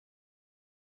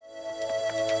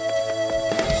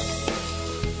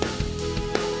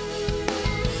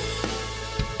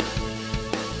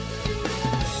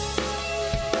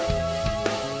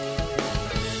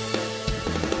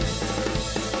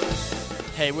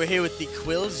Hey, we're here with the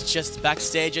Quills, just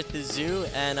backstage at the zoo,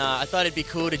 and I thought it'd be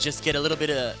cool to just get a little bit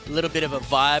of a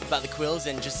vibe about the Quills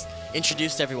and just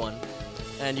introduce everyone.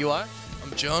 And you are?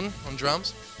 I'm John on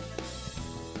drums.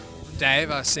 I'm Dave,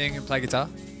 I sing and play guitar.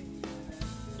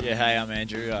 Yeah, hey, I'm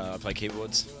Andrew, I play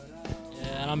keyboards.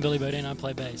 Yeah, and I'm Billy Bodine, I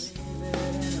play bass.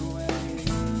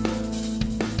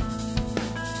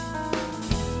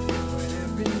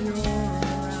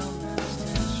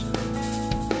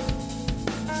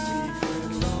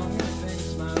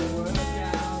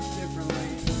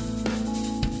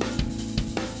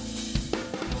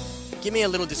 Give me a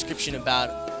little description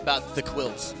about the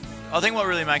Quills. I think what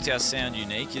really makes our sound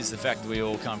unique is the fact that we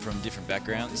all come from different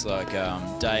backgrounds. Like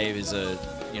Dave is a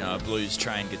blues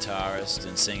trained guitarist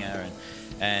and singer,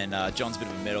 and John's a bit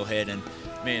of a metalhead, and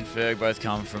me and Ferg both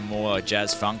come from more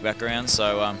jazz funk backgrounds.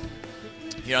 So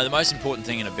the most important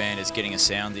thing in a band is getting a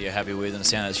sound that you're happy with and a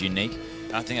sound that's unique.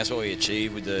 And I think that's what we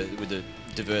achieve with the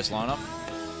diverse lineup.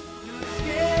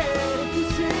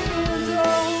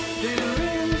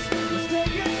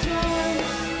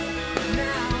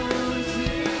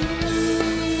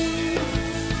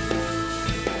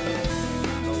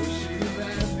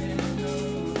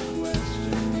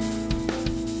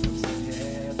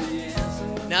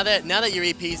 Now that your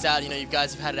EP's out, you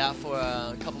guys have had it out for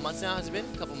a couple months now. Has it been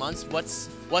a couple months?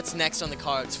 What's next on the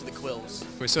cards for the Quills?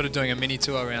 We're sort of doing a mini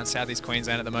tour around southeast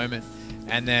Queensland at the moment,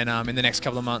 and then in the next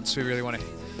couple of months we really want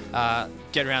to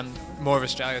get around more of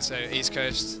Australia, so East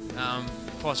Coast,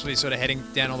 possibly sort of heading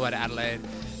down all the way to Adelaide.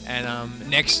 And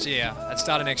next year, at the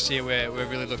start of next year, we're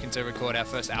really looking to record our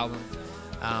first album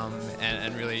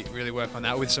and really work on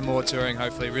that with some more touring.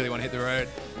 Hopefully, really want to hit the road.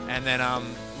 And then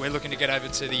we're looking to get over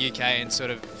to the UK and sort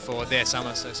of for their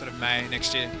summer, so sort of May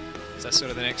next year. So that's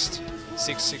sort of the next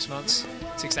 6 to 8 months,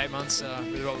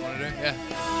 really what we want to do, yeah.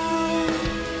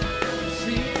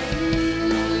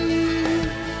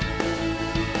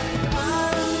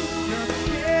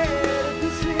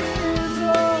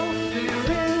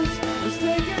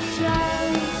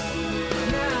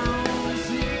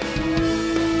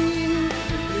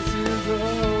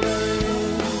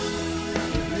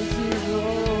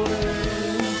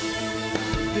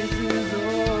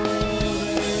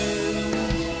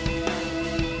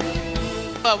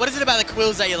 What is it about the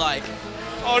Quills that you like?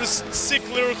 Oh, just sick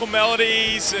lyrical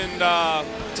melodies and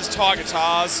just tight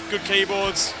guitars, good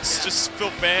keyboards. It's just a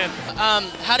filth band.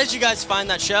 How did you guys find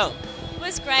that show? It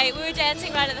was great. We were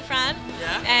dancing right at the front,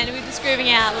 yeah, and we were just grooving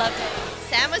out. Loved it.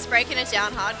 Sam was breaking it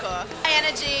down hardcore. High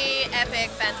energy, epic,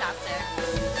 fantastic.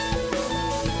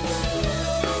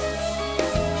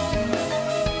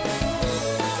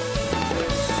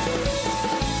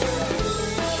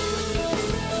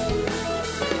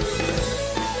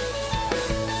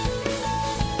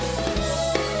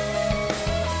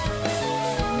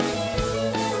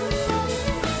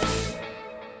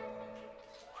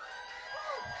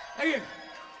 Again.